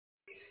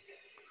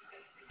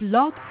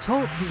Blog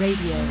Talk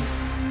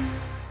Radio.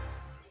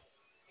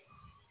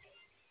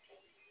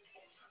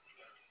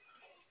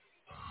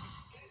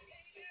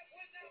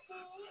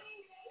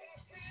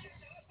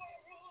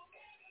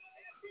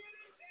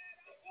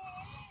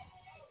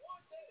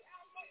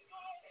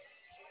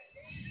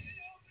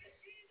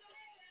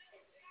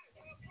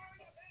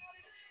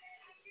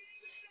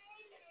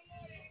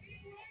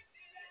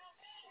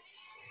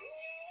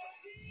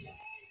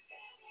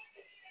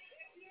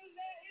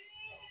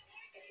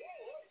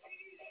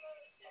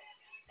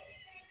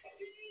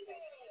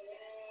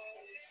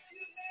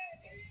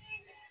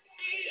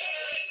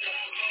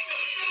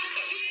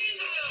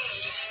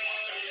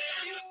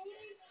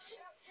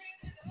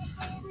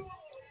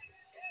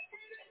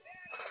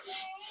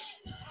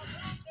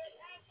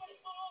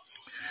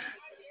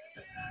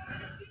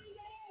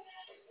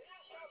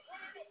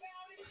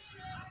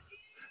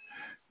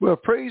 Well,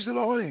 praise the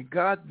Lord and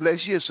God bless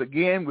you. So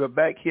again, we're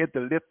back here to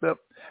lift up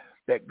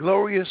that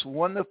glorious,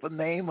 wonderful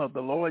name of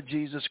the Lord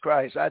Jesus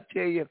Christ. I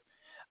tell you,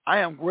 I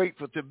am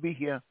grateful to be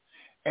here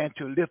and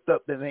to lift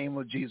up the name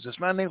of Jesus.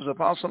 My name is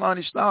Apostle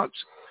Lonnie Stocks,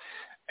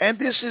 and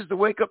this is the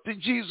Wake Up to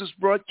Jesus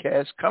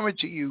broadcast coming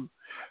to you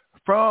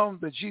from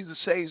the Jesus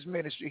Saves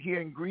Ministry here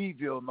in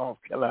Greenville, North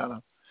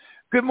Carolina.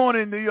 Good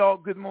morning, New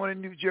York. Good morning,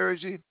 New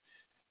Jersey.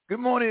 Good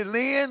morning,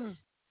 Lynn.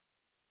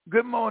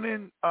 Good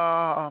morning,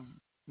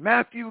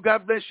 Matthew.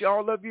 God bless you,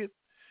 all of you.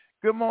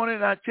 Good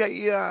morning. I tell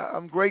you,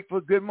 I'm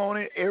grateful. Good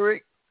morning,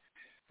 Eric.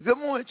 Good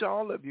morning to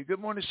all of you. Good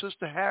morning,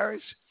 Sister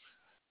Harris.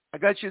 I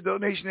got your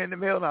donation in the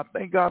mail, and I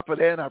thank God for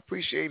that, and I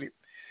appreciate it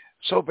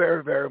so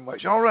very, very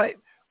much. All right.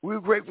 We're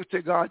grateful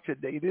to God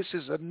today. This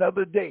is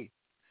another day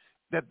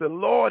that the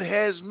Lord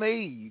has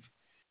made,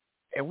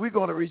 and we're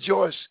going to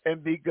rejoice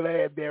and be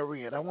glad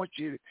therein. I want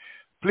you to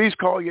please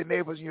call your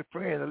neighbors and your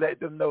friends and let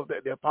them know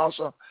that the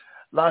Apostle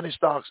Lonnie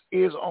Stocks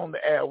is on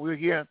the air. We're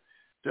here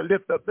to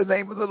lift up the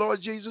name of the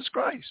Lord Jesus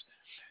Christ.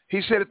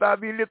 He said, if I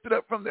be lifted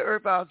up from the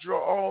earth, I'll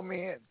draw all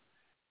men.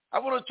 I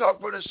want to talk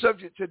about the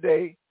subject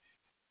today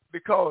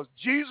because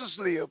Jesus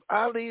lived,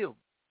 I live,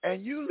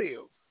 and you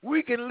live.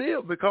 We can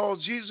live because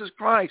Jesus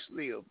Christ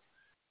lived.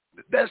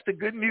 That's the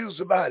good news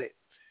about it.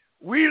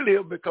 We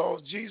live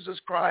because Jesus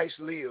Christ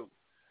lived.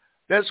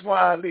 That's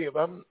why I live.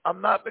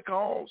 I'm not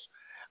because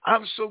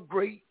I'm so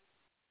great,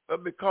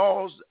 but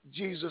because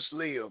Jesus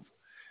lived.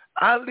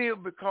 I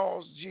live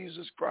because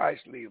Jesus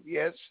Christ lived.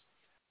 Yes,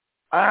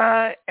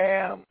 I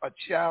am a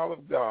child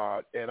of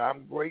God, and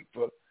I'm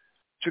grateful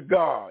to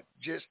God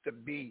just to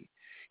be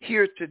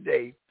here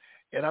today,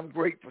 and I'm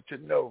grateful to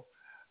know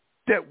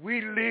that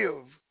we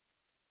live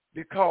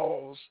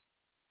because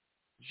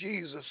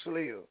Jesus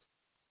lived.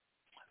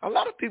 A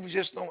lot of people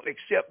just don't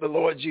accept the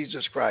Lord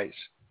Jesus Christ,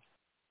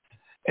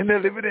 and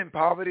they're living in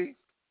poverty.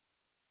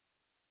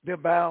 They're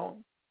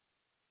bound.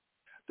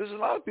 There's a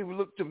lot of people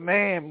look to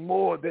man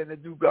more than they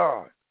do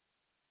God.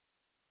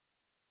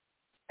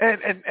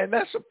 And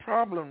that's a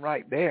problem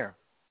right there.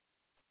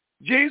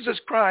 Jesus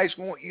Christ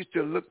wants you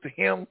to look to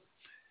him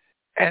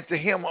and to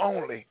him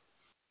only.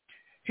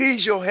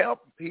 He's your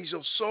help. He's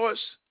your source.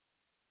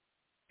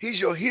 He's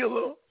your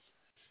healer.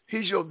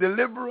 He's your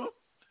deliverer.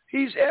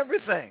 He's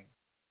everything.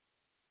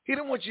 He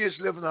don't want you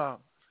just living a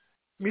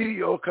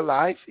mediocre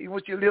life. He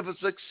wants you to live a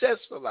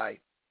successful life.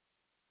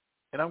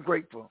 And I'm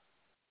grateful.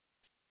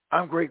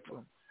 I'm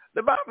grateful.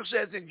 The Bible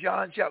says in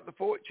John chapter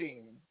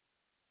 14,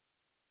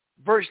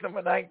 verse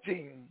number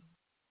 19,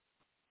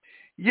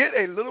 yet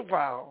a little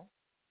while,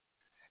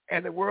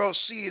 and the world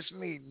sees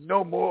me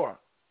no more.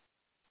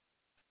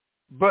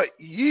 But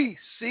ye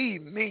see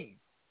me,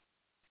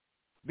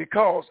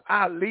 because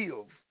I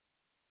live,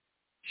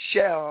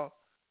 shall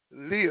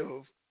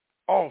live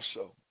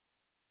also.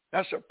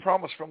 That's a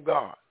promise from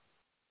God.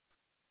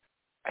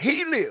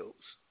 He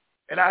lives,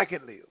 and I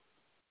can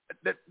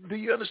live. Do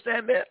you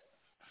understand that?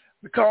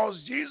 Because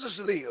Jesus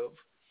lived,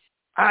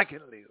 I can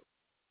live.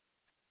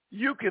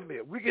 You can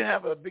live. We can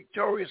have a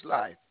victorious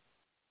life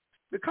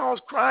because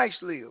Christ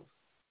lived.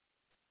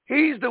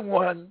 He's the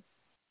one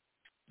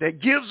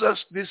that gives us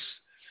this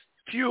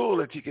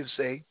fuel, if you can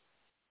say,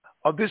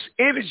 of this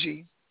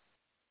energy,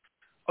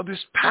 of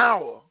this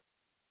power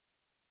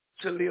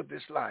to live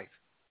this life.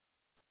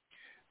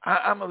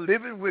 I'm a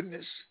living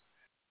witness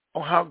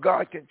on how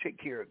God can take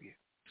care of you.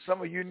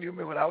 Some of you knew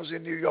me when I was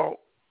in New York.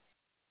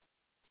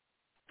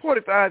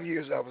 45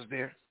 years I was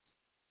there.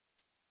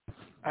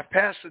 I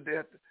pastored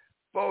there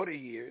 40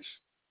 years,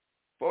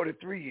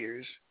 43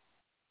 years.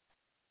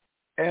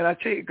 And I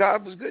tell you,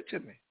 God was good to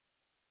me.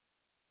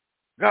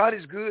 God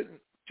is good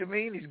to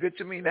me, and he's good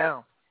to me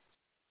now.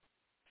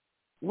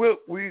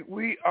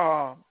 We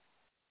are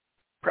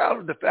proud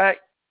of the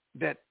fact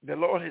that the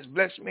Lord has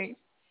blessed me.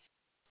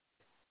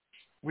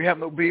 We have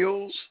no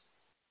bills,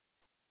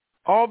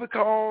 all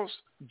because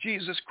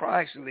Jesus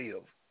Christ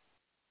lived.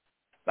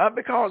 Not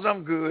because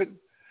I'm good,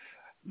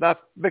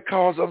 not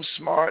because I'm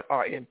smart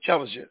or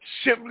intelligent,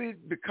 simply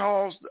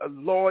because the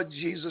Lord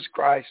Jesus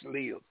Christ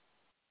lived.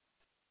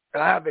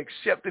 And I have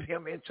accepted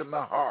him into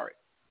my heart.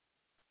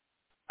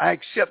 I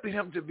accepted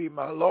him to be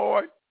my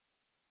Lord,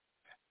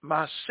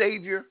 my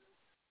Savior,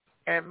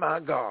 and my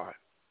God.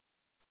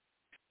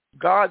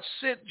 God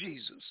sent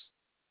Jesus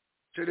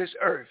to this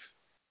earth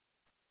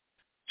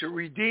to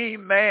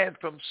redeem man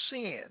from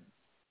sin.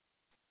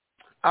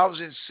 I was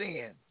in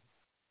sin,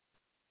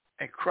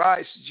 and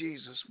Christ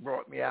Jesus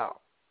brought me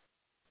out.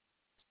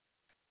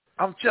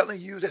 I'm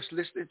telling you that's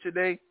listening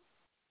today,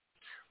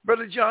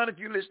 Brother John, if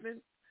you're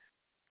listening,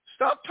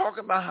 stop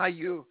talking about how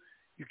you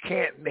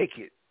can't make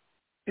it.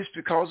 It's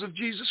because of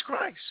Jesus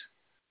Christ.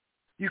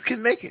 You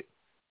can make it.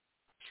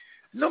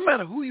 No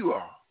matter who you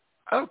are.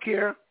 I don't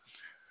care.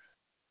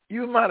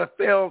 You might have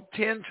failed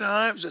 10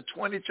 times or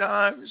 20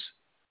 times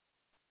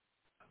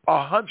or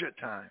 100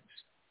 times.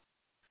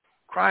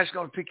 Christ's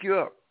going to pick you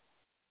up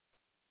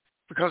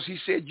because he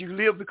said you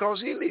live because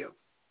he lived.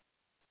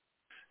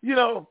 You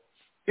know,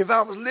 if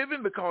I was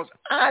living because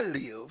I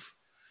live,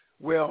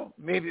 well,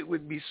 maybe it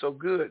wouldn't be so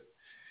good.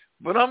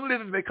 But I'm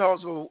living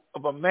because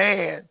of a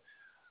man,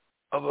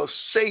 of a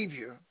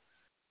Savior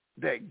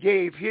that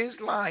gave his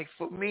life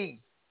for me.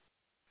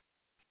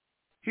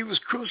 He was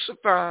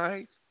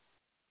crucified,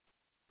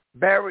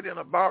 buried in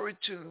a borrowed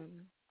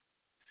tomb,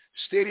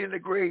 stayed in the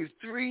grave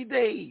 3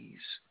 days.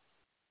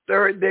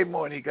 Third day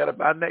morning, he got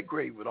up out of that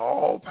grave with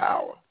all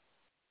power.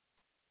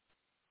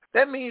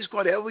 That means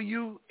whatever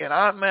you and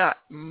I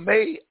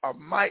may or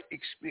might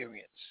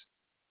experience,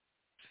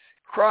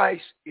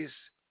 Christ is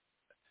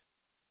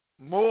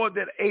more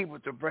than able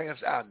to bring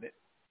us out of it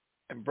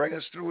and bring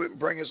us through it and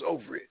bring us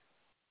over it.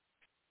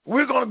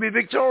 We're going to be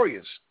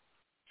victorious.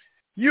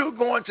 You're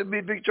going to be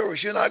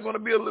victorious. You're not going to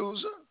be a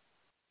loser.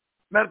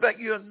 Matter of fact,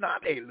 you're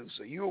not a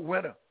loser. You're a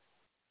winner.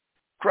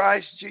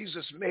 Christ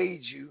Jesus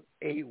made you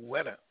a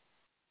winner.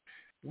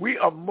 We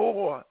are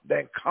more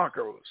than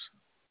conquerors.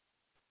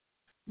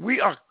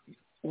 We are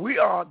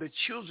the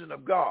children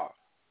of God.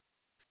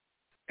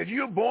 If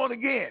you're born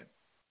again,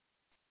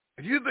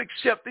 if you've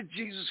accepted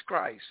Jesus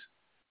Christ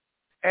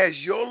as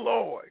your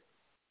Lord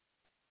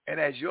and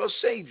as your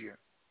Savior,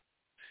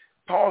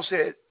 Paul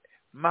said,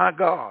 my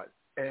God,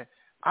 and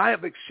I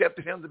have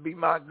accepted him to be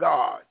my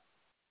God.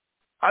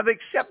 I've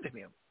accepted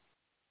him.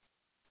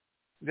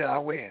 Then I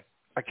win.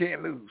 I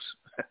can't lose.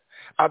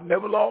 I've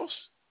never lost.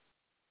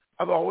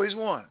 I've always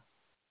won.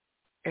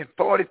 In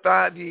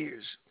 45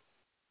 years,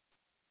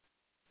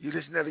 you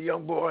listen to the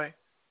young boy.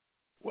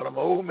 Well, I'm an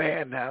old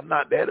man now. I'm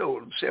not that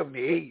old. I'm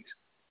 78.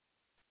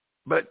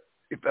 But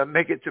if I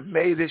make it to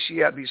May this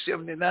year, I'll be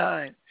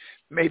 79,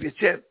 May the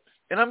 10th.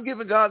 And I'm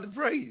giving God the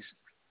praise.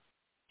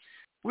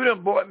 We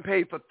done bought and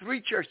paid for 3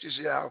 churches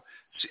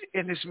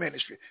in this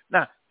ministry.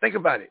 Now, think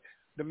about it.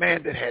 The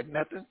man that had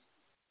nothing,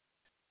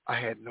 I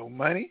had no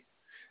money,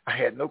 I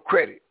had no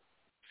credit.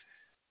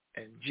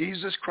 And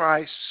Jesus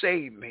Christ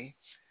saved me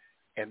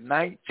in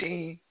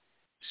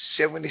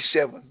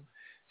 1977,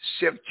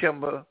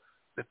 September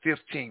the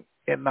 15th,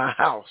 in my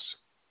house.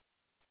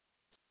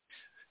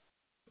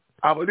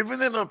 I was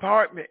living in an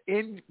apartment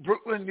in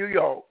Brooklyn, New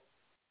York.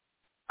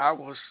 I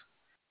was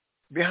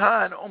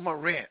behind on my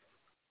rent.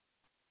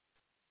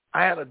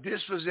 I had a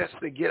dispossessed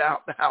to get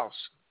out the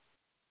house.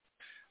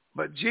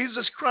 But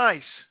Jesus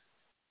Christ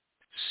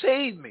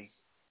saved me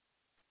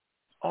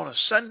on a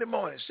Sunday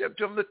morning,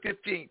 September the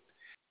 15th,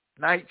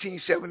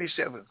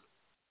 1977.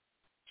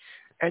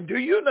 And do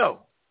you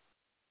know,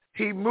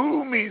 he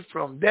moved me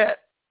from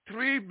that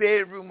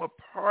 3-bedroom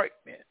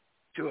apartment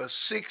to a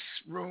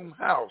 6-room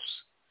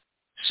house,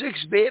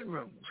 6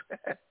 bedrooms,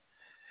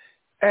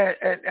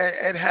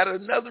 and had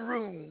another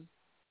room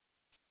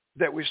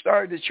that we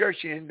started the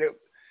church in that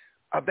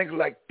I think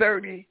like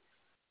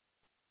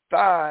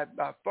 35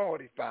 by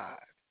 45,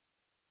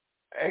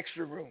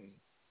 extra room.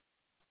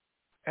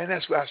 And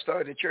that's where I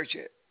started the church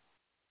at.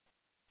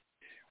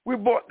 We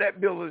bought that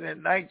building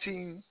in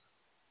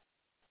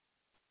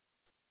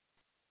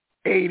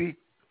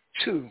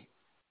 1982.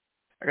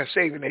 I got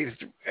saved in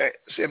 87.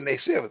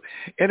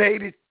 In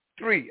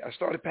 83, I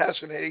started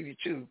pastoring in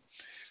 82.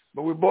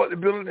 But we bought the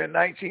building in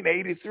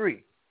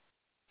 1983.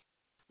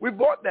 We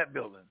bought that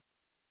building.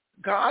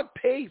 God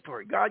paid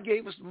for it. God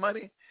gave us the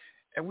money,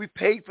 and we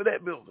paid for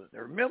that building. Now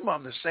remember,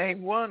 I'm the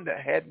same one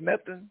that had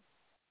nothing.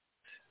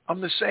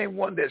 I'm the same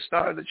one that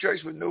started the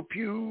church with no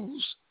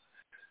pews,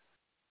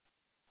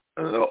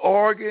 no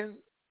organ,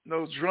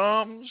 no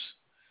drums,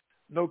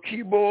 no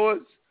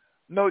keyboards,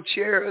 no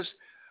chairs.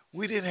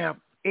 We didn't have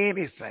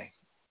anything.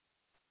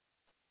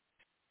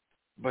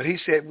 But he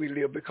said we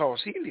live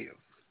because he lived.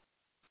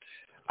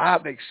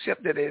 I've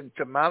accepted it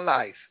into my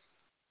life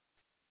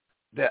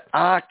that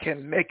I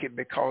can make it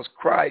because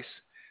Christ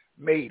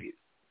made it.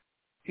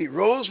 He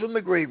rose from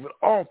the grave with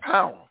all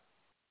power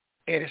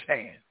in his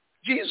hand.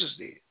 Jesus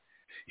did.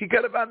 He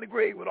got up out of the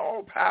grave with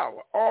all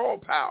power, all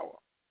power.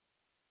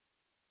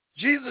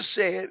 Jesus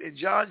said in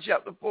John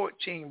chapter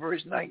 14,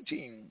 verse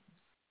 19,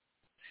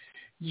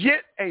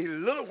 yet a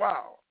little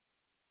while,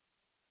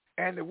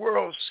 and the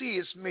world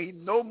seeth me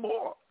no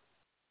more.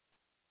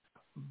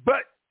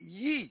 But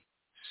ye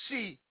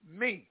see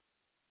me,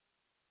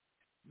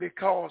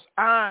 because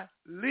I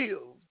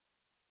live,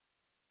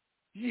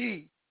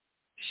 ye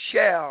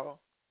shall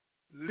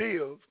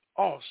live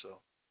also.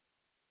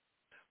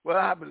 Well,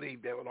 I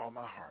believe that with all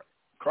my heart.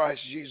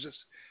 Christ Jesus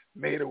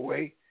made a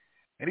way,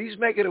 and he's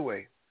making a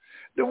way.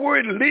 The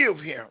word live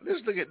here,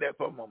 let's look at that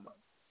for a moment.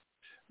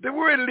 The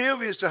word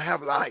live is to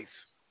have life.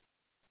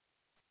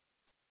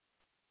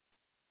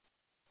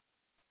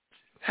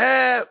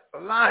 Have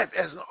life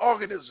as an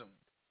organism,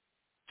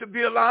 to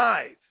be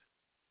alive,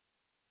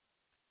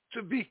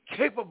 to be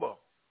capable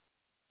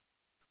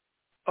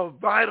of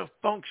vital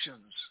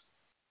functions.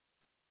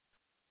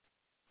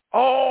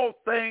 All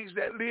things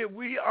that live,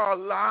 we are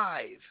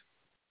alive.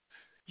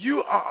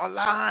 You are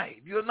alive.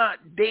 You're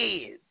not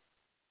dead.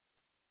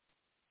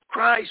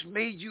 Christ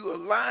made you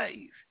alive.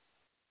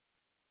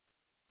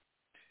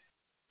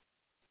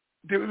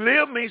 To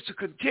live means to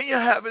continue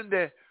having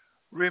to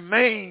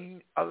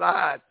remain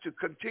alive, to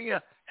continue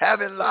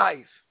having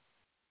life.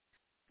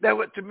 That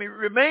would to me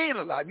remain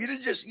alive.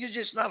 You're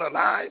just not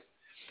alive,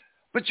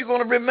 but you're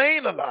going to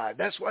remain alive.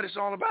 That's what it's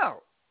all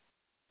about.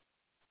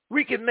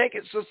 We can make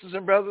it, sisters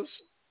and brothers.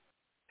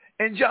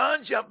 In John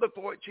chapter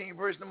 14,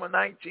 verse number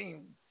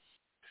 19,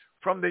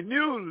 from the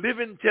New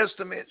Living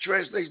Testament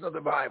translation of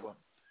the Bible,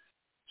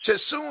 says,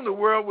 soon the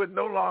world will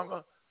no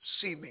longer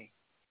see me,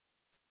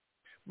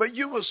 but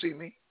you will see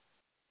me.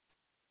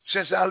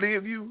 Since I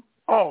live, you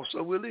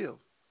also will live.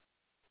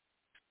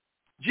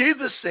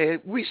 Jesus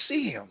said we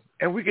see him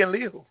and we can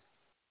live.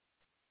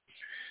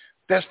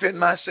 That's been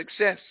my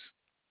success.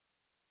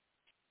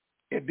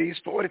 In these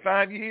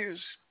 45 years,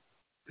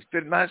 it's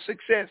been my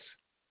success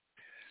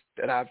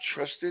that I've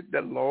trusted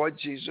the Lord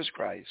Jesus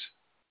Christ,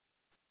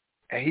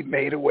 and he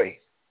made a way.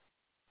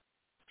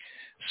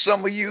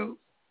 Some of you,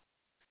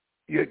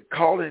 you're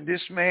calling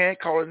this man,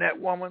 calling that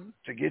woman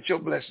to get your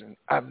blessing.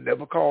 I've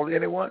never called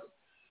anyone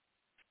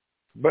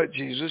but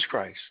Jesus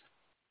Christ.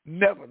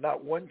 Never,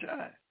 not one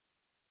time.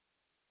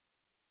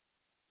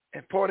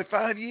 In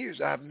 45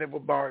 years, I've never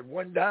borrowed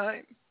one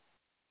dime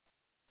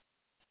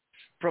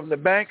from the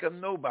bank of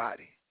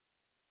nobody.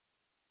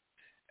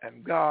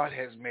 And God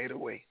has made a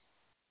way.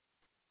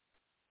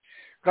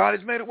 God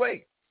has made a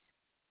way.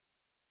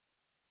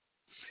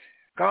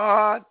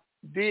 God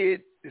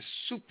did the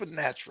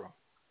supernatural.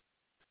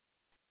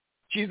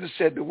 Jesus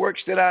said, the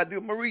works that I do,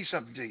 I'm going to read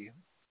something to you.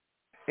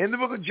 In the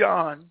book of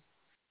John,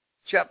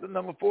 chapter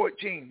number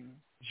 14,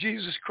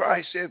 Jesus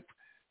Christ said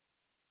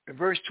in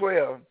verse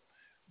 12,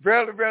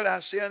 verily, verily,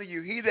 I say unto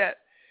you, he that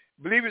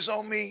believeth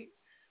on me,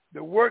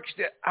 the works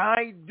that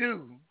I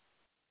do,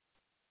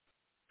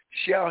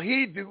 shall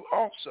he do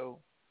also,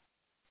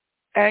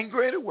 and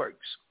greater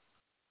works.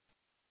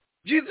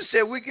 Jesus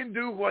said we can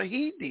do what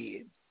he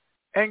did,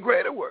 and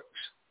greater works.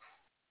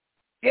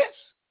 Yes,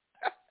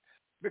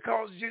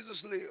 because Jesus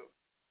lived.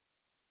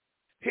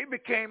 He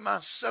became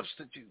my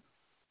substitute.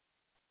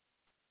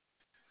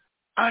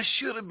 I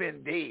should have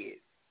been dead.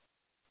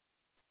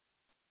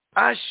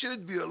 I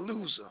should be a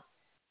loser.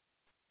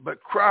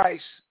 But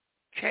Christ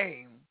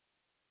came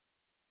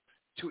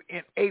to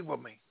enable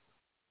me.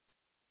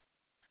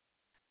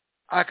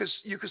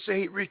 You could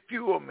say he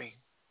refueled me.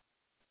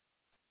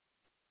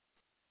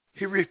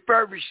 He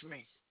refurbished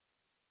me.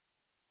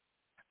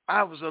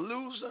 I was a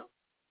loser.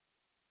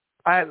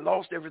 I had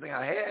lost everything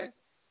I had.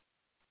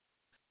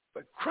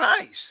 But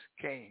Christ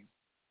came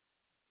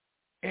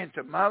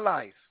into my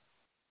life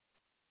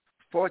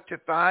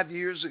 45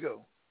 years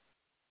ago.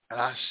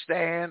 And I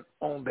stand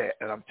on that.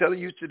 And I'm telling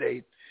you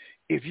today,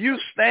 if you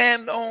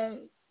stand on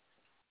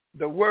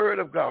the word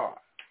of God,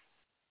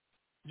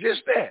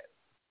 just that,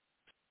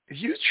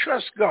 if you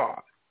trust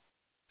God,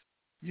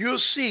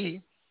 you'll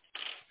see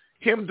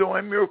him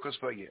doing miracles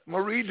for you. I'm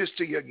going to read this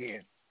to you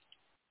again.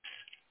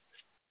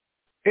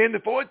 In the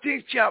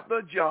 14th chapter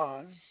of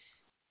John,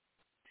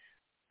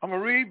 I'm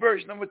going to read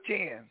verse number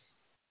 10.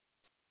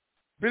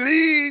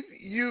 Believe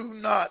you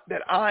not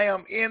that I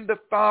am in the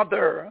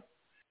Father,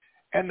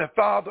 and the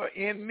Father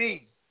in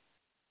me.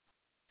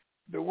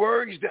 The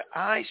words that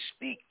I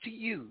speak to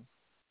you,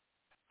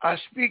 I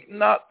speak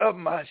not of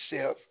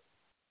myself,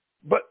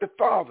 but the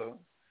Father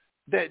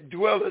that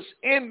dwelleth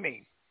in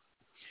me.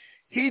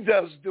 He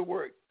does the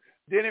work.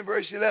 Then in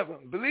verse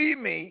 11, believe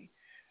me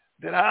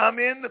that I am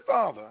in the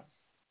Father,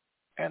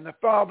 and the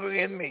Father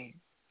in me,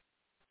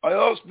 or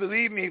else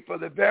believe me for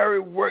the very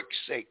work's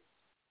sake.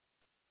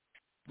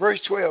 Verse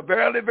 12,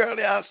 verily,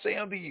 verily, I say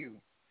unto you,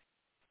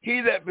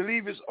 he that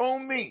believeth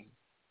on me,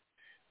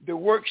 the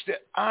works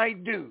that I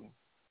do,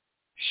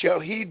 shall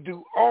he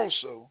do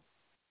also,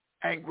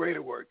 and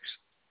greater works.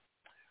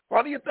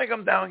 Why do you think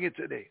I'm down here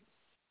today?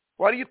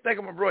 Why do you think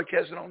I'm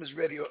broadcasting on this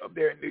radio up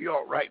there in New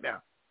York right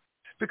now?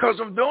 Because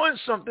I'm doing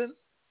something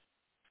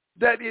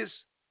that is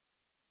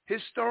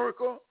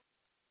historical,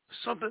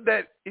 something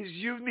that is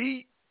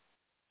unique,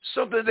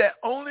 something that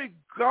only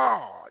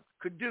God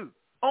could do,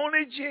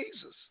 only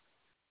Jesus.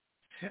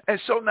 And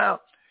so now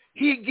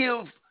he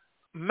gives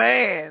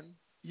man,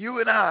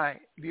 you and I,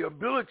 the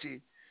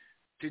ability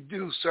to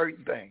do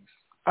certain things.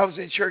 I was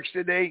in church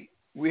today.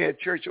 We had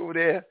church over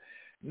there,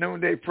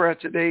 noonday prayer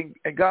today,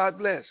 and God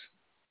bless.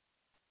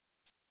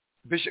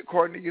 Bishop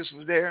Cornelius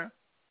was there.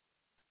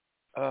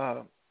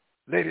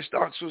 Lady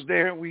Starks was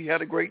there. We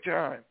had a great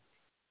time.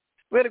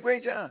 We had a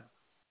great time.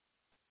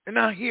 And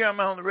now here I'm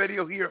on the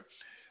radio here.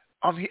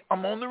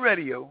 I'm on the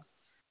radio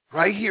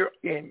right here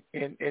in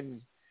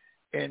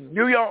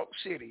New York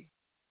City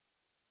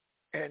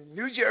and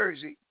New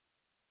Jersey,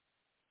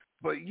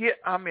 but yet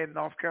I'm in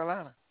North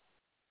Carolina.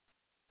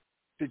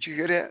 Did you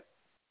hear that?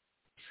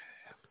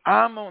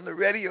 I'm on the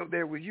radio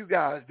there with you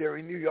guys there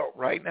in New York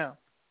right now.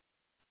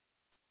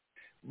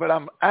 But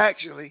I'm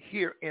actually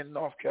here in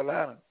North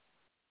Carolina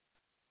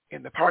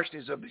in the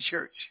parsonage of the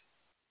church,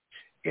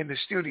 in the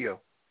studio.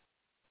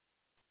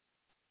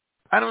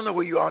 I don't know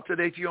where you are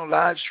today if you're on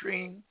live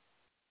stream.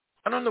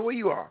 I don't know where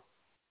you are.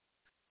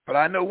 But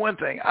I know one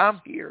thing.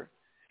 I'm here,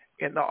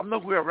 and I'm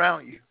nowhere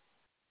around you.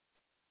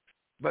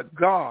 But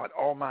God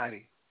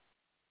Almighty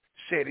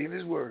said in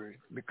his word,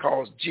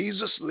 because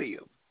Jesus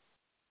lived,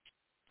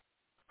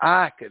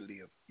 I could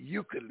live,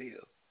 you could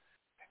live.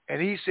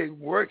 And he said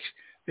works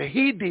that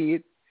he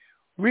did,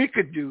 we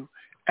could do,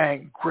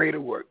 and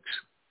greater works.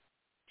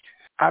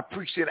 I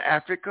preached in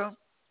Africa.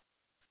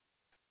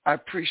 I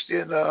preached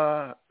in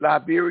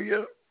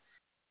Liberia.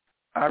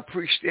 I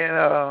preached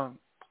in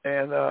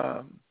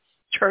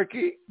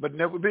Turkey, but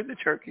never been to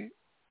Turkey.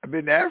 I've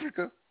been to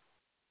Africa.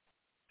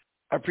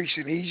 I preached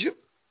in Egypt.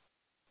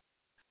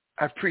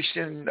 I preached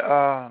in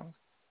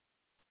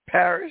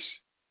Paris.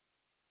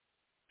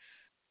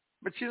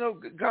 But you know,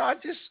 God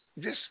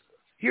just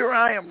here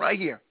I am right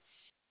here.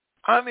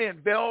 I'm in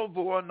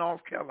Belvoir,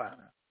 North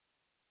Carolina,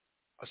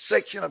 a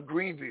section of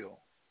Greenville.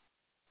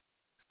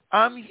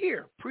 I'm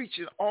here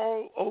preaching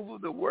all over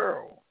the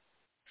world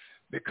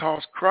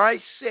because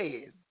Christ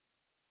said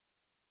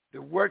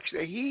the works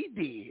that he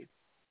did,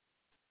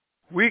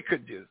 we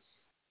could do,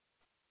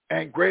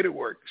 and greater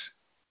works.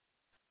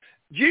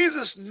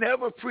 Jesus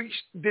never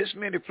preached this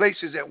many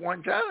places at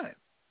one time.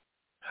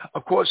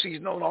 Of course,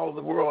 he's known all over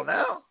the world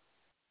now.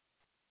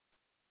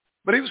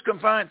 But he was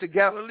confined to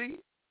Galilee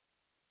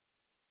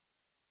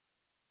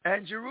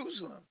and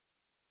Jerusalem.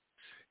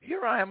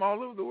 Here I am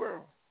all over the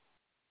world.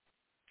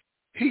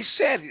 He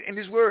said it in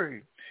his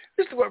word.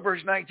 This is what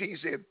verse 19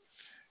 said.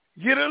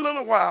 Yet a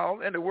little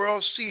while, and the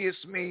world seeth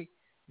me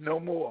no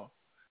more.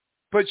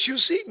 But you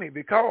see me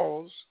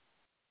because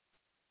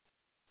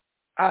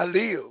I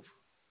live.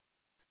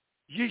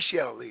 Ye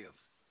shall live.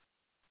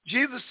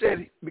 Jesus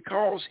said,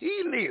 because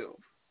he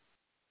lived,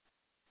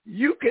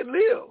 you can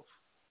live.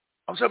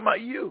 I'm talking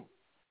about you.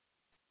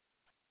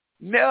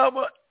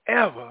 Never,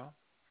 ever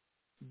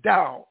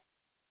doubt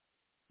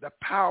the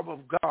power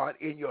of God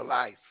in your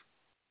life.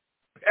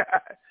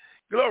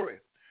 Glory.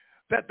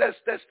 That's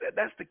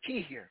the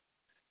key here.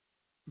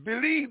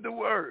 Believe the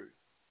word.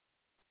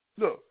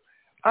 Look,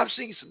 I've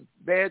seen some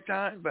bad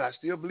times, but I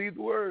still believe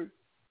the word.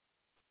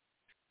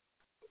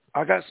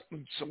 I got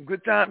some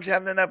good times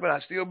happening now, but I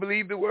still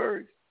believe the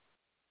word.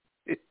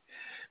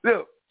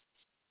 Look,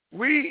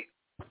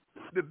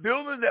 the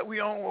building that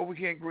we own over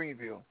here in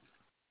Greenville,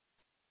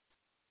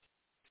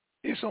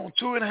 it's on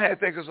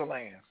 2.5 acres of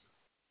land.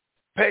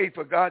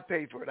 God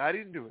paid for it. I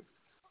didn't do it.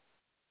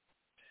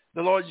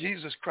 The Lord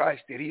Jesus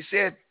Christ did. He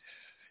said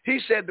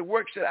the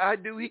works that I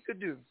do, he could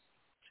do.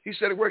 He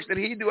said the works that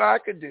he do, I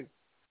could do.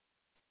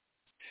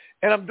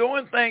 And I'm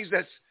doing things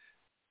that's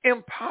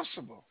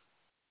impossible.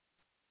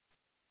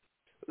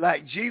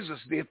 Like Jesus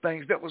did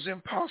things that was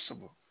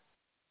impossible.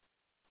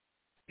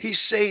 He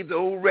saved the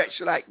old wretch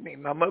like me.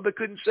 My mother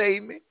couldn't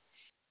save me.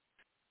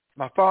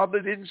 My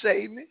father didn't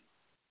save me.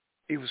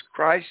 It was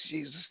Christ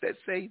Jesus that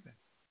saved me.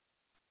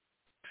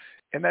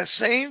 And that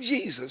same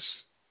Jesus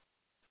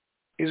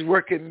is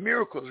working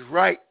miracles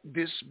right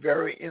this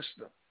very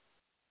instant.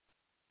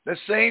 That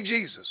same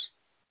Jesus.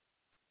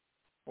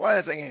 Why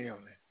that thing ain't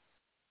on there?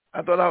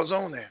 I thought I was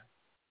on there.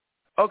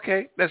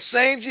 Okay, that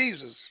same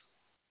Jesus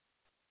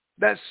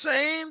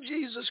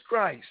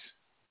Christ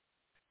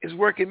is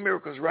working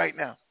miracles right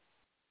now.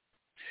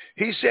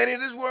 He said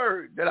in his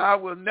word that I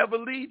will never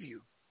leave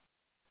you.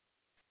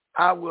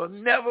 I will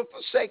never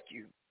forsake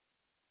you.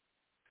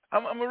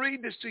 I'm going to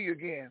read this to you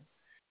again.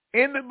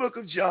 In the book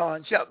of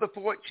John, chapter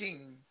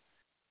 14,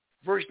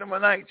 verse number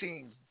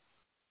 19.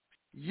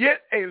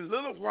 Yet a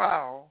little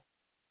while,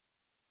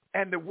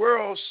 and the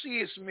world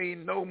sees me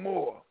no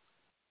more.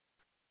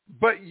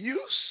 But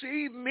you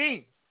see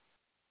me,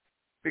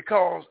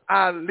 because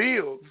I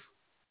live,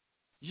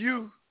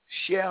 you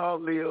shall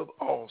live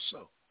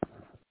also.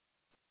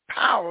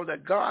 Power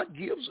that God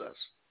gives us.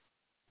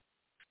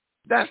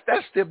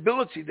 That's the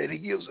ability that he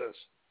gives us.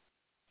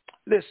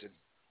 Listen,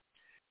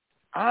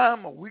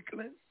 I'm a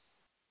weakling.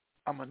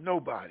 I'm a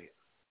nobody.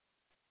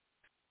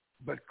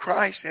 But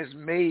Christ has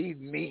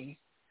made me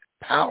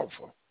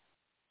powerful,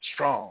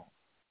 strong.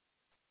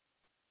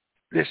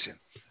 Listen,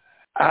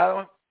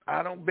 I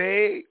don't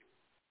beg,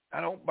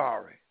 I don't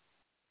borrow,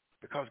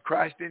 because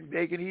Christ didn't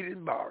beg and he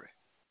didn't borrow.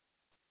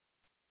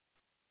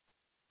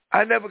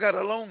 I never got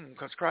a loan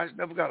because Christ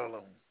never got a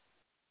loan.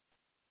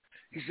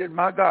 He said,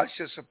 my God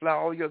shall supply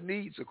all your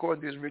needs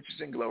according to his riches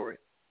and glory.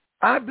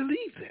 I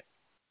believe that.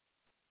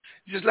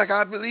 Just like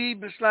I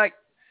believe, it's like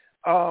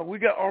we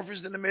got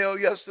offers in the mail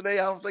yesterday.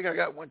 I don't think I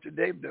got one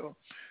today, though.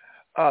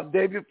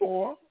 Day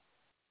before,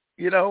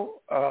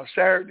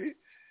 Saturday,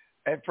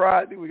 And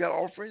Friday, we got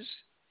offerings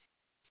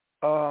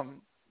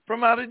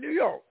from out of New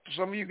York.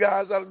 Some of you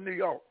guys out of New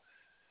York.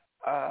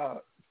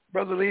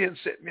 Brother Leon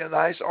sent me a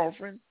nice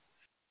offering.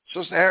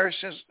 Sister Harris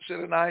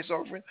sent a nice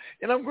offering.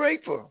 And I'm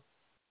grateful.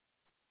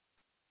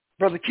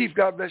 Brother Keith,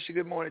 God bless you.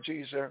 Good morning to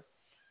you, sir.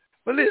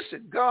 But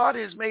listen, God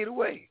has made a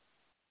way.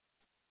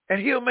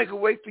 And he'll make a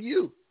way for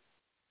you.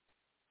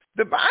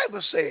 The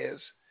Bible says,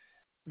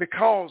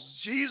 because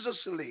Jesus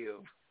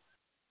lived,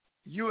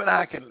 you and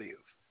I can live.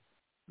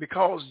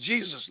 Because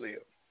Jesus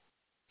lived.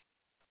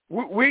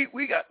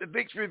 We got the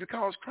victory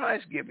because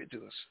Christ gave it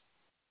to us.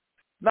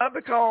 Not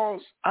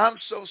because I'm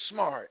so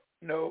smart,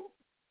 no.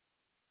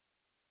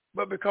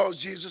 But because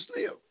Jesus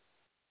lived.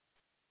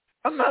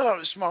 I'm not all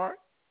that smart.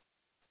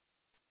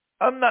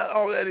 I'm not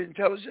all that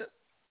intelligent.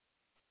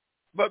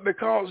 But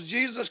because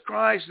Jesus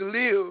Christ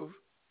lived,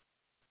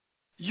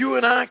 you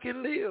and I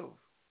can live.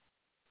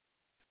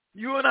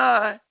 You and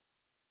I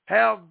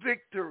have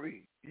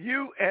victory.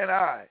 You and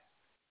I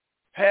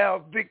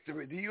have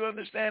victory. Do you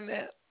understand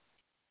that?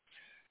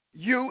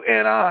 You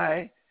and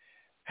I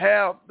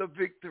have the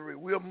victory.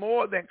 We're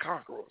more than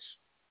conquerors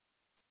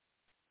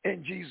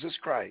in Jesus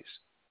Christ.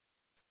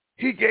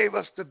 He gave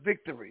us the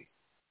victory.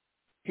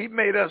 He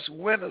made us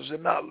winners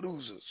and not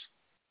losers.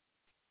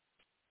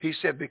 He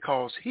said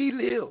because he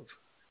lived,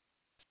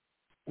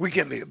 we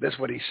can live. That's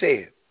what he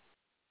said.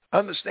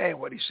 Understand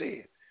what he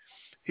said.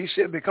 He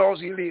said because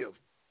he lived.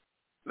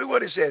 Look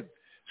what he said.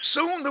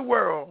 Soon the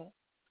world,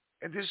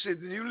 and this is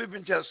the New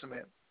Living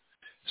Testament,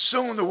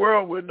 soon the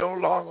world will no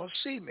longer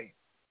see me.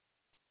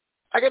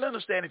 I can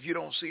understand if you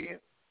don't see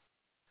it.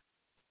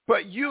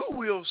 But you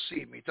will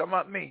see me. Talking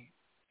about me.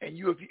 And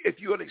you,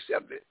 if you will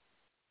accept it.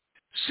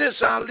 Since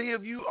I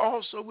live, you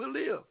also will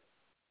live.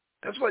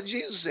 That's what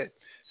Jesus said.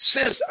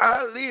 Since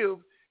I live,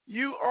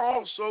 you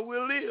also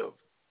will live.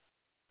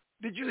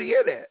 Did you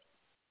hear that?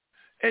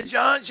 In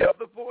John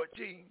chapter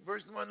 14,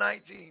 verse number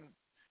 19,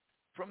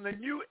 from the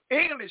New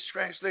English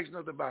translation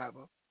of the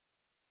Bible,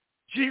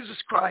 Jesus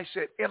Christ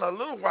said, in a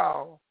little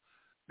while,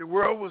 the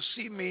world will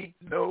see me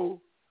no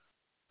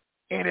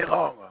any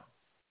longer.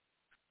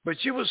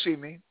 But you will see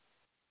me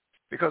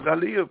because I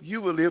live,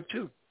 you will live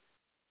too.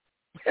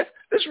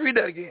 Let's read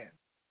that again.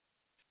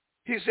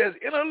 He says,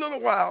 in a little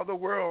while, the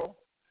world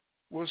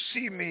will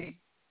see me,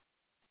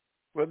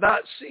 will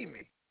not see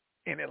me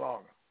any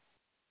longer.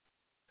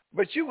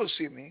 But you will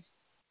see me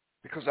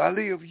because I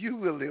live, you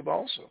will live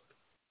also.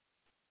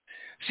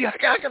 See,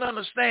 I can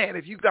understand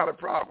if you've got a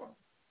problem.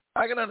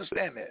 I can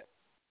understand that.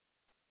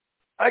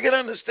 I can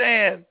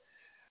understand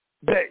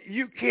that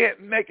you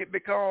can't make it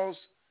because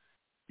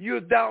you're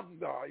doubting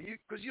God,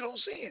 because you don't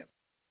see him.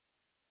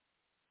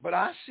 But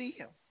I see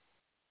him.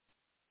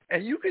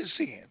 And you can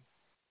see him.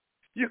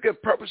 You can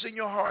purpose in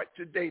your heart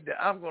today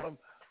that I'm going to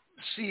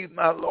see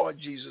my Lord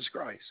Jesus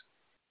Christ.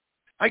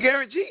 I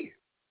guarantee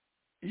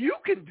you, you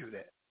can do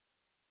that.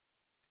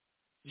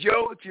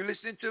 Joe, if you're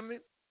listening to me,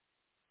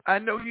 I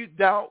know you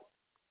doubt.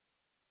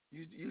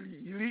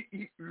 You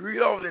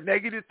read all the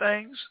negative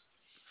things.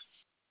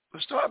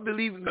 But start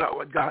believing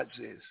what God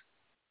says.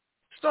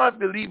 Start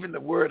believing the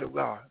word of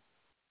God.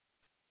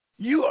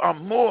 You are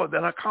more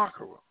than a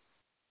conqueror.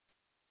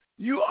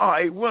 You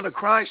are a winner.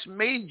 Christ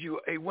made you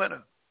a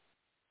winner.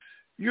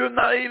 You're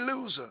not a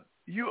loser.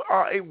 You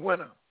are a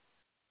winner.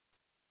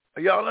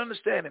 Are y'all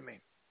understanding me?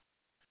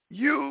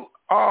 You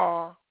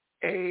are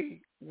a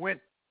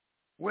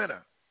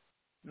winner,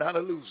 not a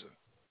loser.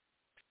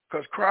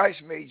 Because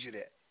Christ made you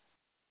that.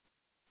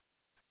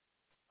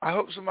 I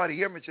hope somebody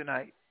hear me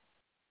tonight.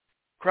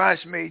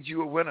 Christ made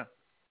you a winner.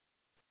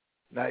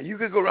 Now, you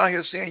can go around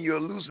here saying you're a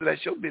loser.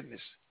 That's your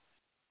business.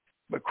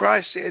 But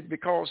Christ said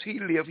because he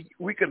lived,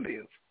 we can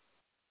live.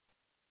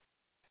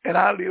 And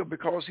I live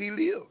because he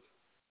lived.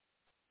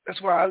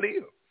 That's why I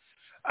live.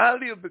 I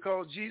live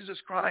because Jesus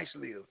Christ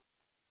lived.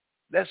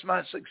 That's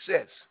my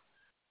success.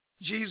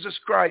 Jesus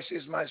Christ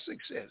is my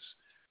success.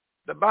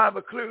 The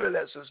Bible clearly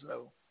lets us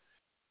know.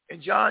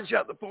 In John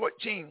chapter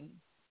 14,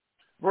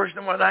 verse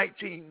number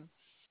 19,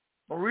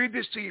 I'll read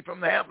this to you from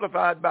the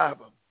Amplified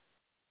Bible.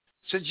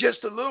 It says,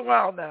 just a little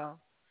while now,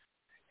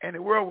 and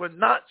the world will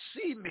not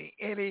see me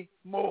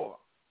anymore.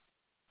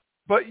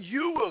 But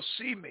you will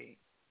see me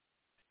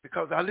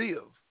because I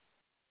live.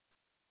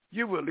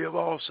 You will live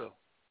also.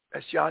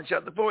 That's John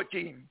chapter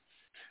 14,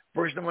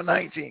 verse number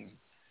 19.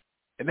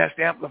 And that's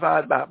the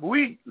Amplified Bible.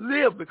 We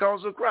live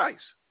because of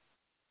Christ.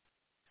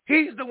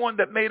 He's the one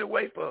that made a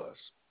way for us.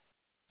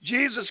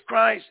 Jesus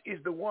Christ is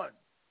the one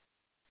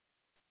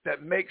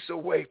that makes a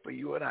way for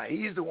you and I.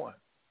 He's the one.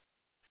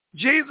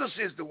 Jesus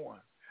is the one.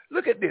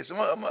 Look at this.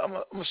 I'm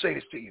going to say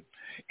this to you.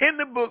 In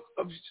the book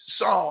of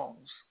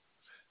Psalms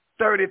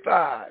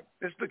 35,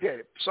 let's look at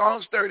it.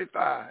 Psalms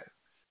 35.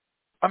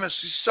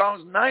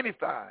 Psalms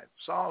 95.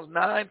 Psalms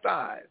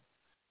 95,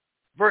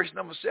 verse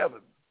number 7.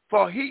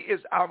 For he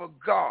is our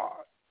God,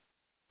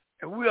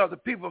 and we are the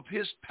people of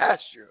his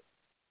pasture,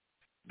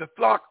 the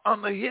flock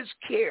under his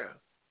care.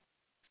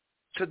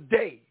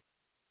 Today,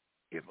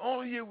 if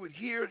only you would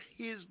hear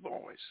his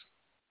voice,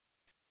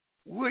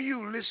 will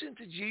you listen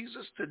to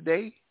Jesus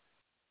today?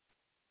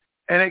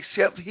 and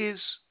accept his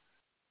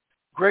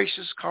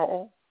gracious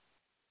call?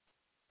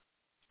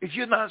 If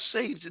you're not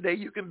saved today,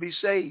 you can be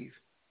saved.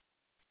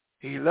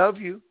 He loved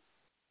you.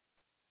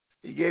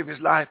 He gave his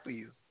life for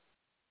you.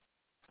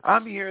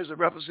 I'm here as a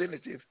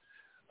representative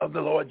of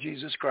the Lord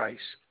Jesus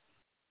Christ.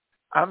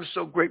 I'm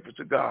so grateful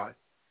to God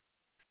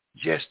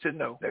just to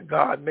know that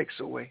God makes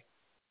a way.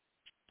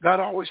 God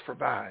always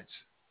provides.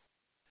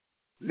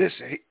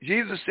 Listen,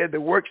 Jesus said the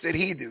works that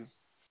he do.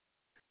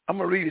 I'm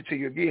going to read it to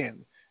you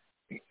again.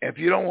 If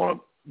you don't want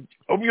to,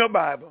 open your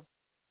Bible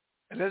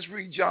and let's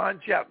read John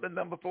chapter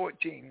number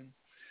 14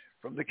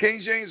 from the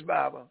King James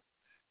Bible,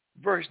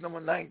 verse number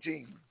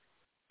 19.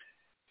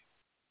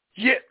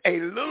 Yet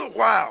a little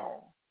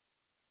while,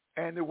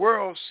 and the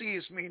world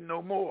sees me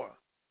no more.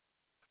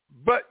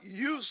 But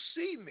you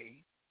see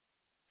me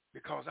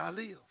because I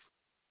live.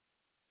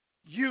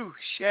 You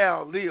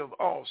shall live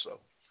also.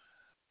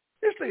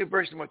 Let's look at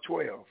verse number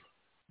 12.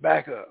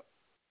 Back up.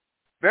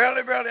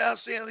 Verily, verily, I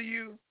say unto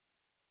you,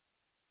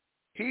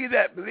 he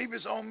that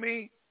believeth on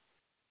me,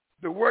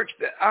 the works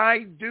that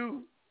I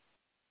do,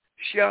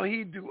 shall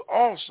he do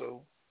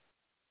also,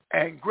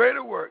 and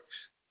greater works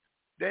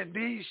than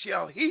these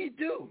shall he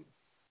do,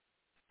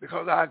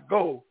 because I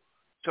go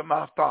to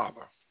my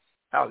Father.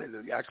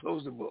 Hallelujah. I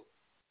close the book.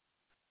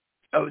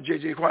 Elder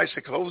J.J. White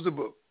said, close the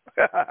book.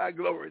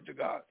 Glory to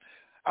God.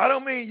 I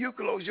don't mean you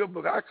close your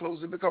book. I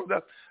close it because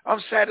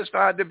I'm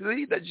satisfied to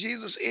believe that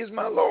Jesus is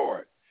my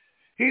Lord.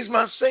 He's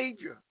my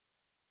Savior.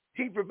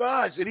 He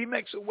provides it. He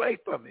makes a way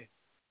for me.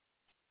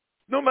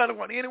 No matter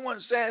what anyone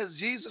says,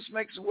 Jesus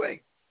makes a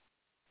way.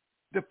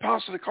 The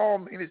apostle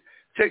called me and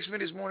texted me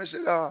this morning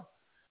and said,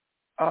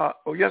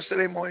 or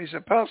yesterday morning, he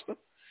said, Pastor,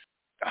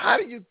 how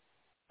did you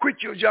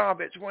quit your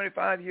job at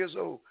 25 years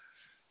old?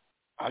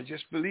 I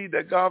just believed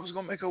that God was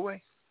going to make a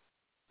way.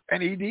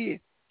 And he did.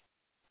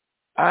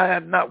 I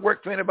have not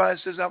worked for anybody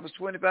since I was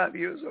 25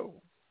 years old.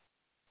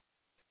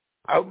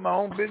 I opened my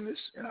own business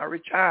and I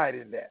retired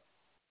in that.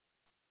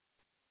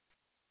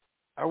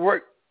 I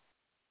worked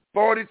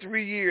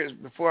 43 years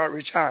before I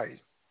retired.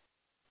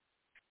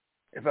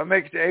 If I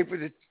make it to April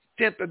the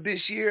 10th of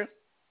this year,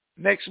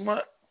 next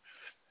month,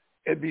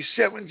 it'd be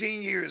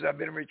 17 years I've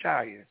been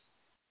retired.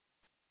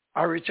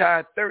 I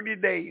retired 30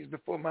 days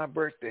before my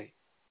birthday.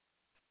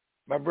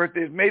 My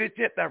birthday is May the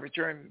 10th.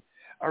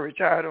 I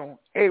retired on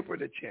April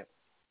the 10th.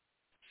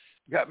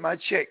 Got my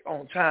check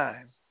on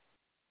time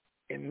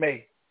in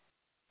May.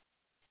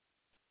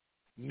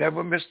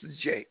 Never missed a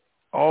check.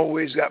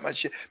 Always got my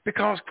check.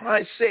 Because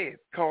Christ said,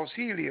 because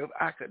he lived,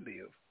 I could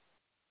live.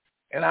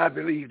 And I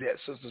believe that,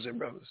 sisters and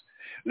brothers.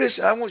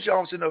 Listen, I want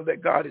y'all to know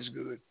that God is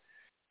good.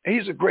 And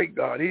he's a great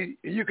God.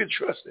 You can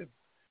trust him.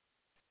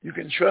 You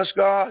can trust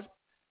God.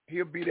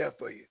 He'll be there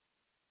for you.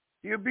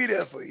 He'll be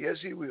there for you. Yes,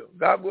 he will.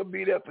 God will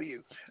be there for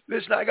you.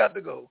 Listen, I got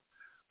to go.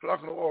 Clock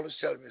on the wall is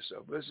telling me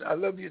so. Listen, I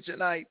love you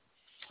tonight.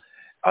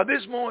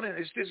 This morning,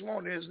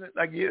 isn't it?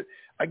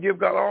 I give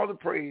God all the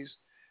praise.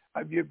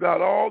 I give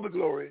God all the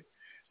glory.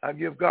 I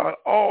give God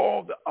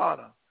all the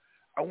honor.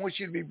 I want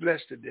you to be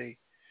blessed today.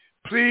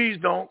 Please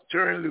don't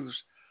turn loose.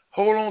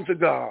 Hold on to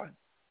God.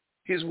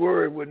 His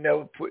word will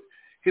never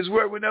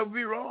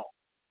be wrong.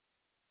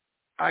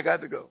 I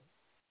got to go.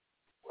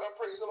 Well,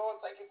 praise the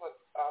Lord. Thank you for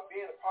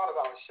being a part of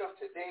our show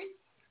today.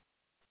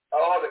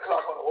 The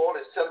clock on the wall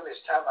is telling me it's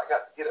time I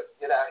got to get up and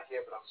get out of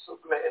here, but I'm so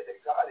glad that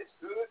God is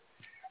good.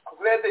 I'm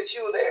glad that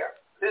you're there.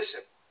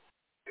 Listen,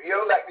 if you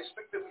would like to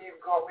speak to me, you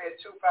can call me at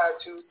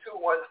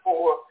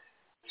 252-214-0799.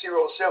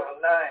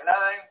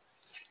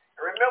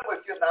 And remember,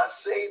 if you're not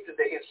saved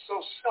today, it's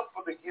so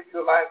simple to give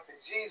your life to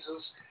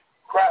Jesus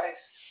Christ.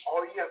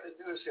 All you have to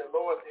do is say,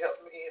 Lord, help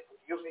me and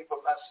forgive me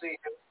for my sin.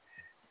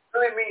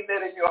 Really mean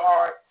that in your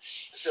heart.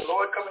 Say,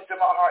 Lord, come into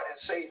my heart and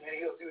save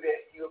me. He'll do that.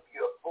 You'll be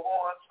a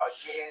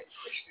born-again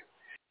Christian.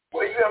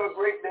 Well, you have a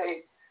great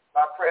day.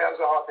 My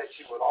prayers are that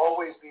you will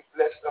always be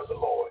blessed of the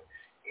Lord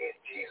in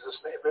Jesus'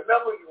 name.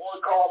 Remember, you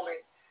want to call me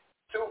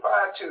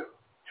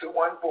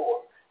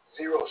 252-214-0799.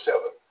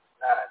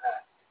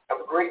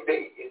 Have a great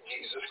day in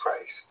Jesus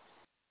Christ.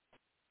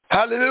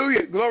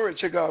 Hallelujah. Glory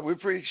to God. We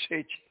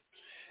appreciate you.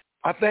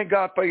 I thank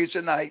God for you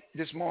tonight,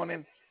 this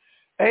morning.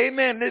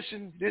 Amen.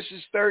 Listen, this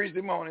is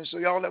Thursday morning, so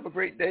y'all have a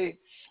great day.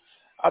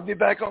 I'll be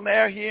back on the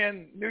air here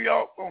in New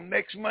York on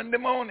next Monday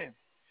morning,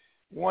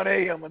 1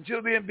 a.m.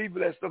 Until then, be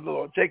blessed of the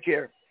Lord. Take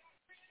care.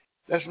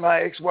 That's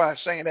my ex-wife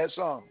singing that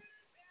song.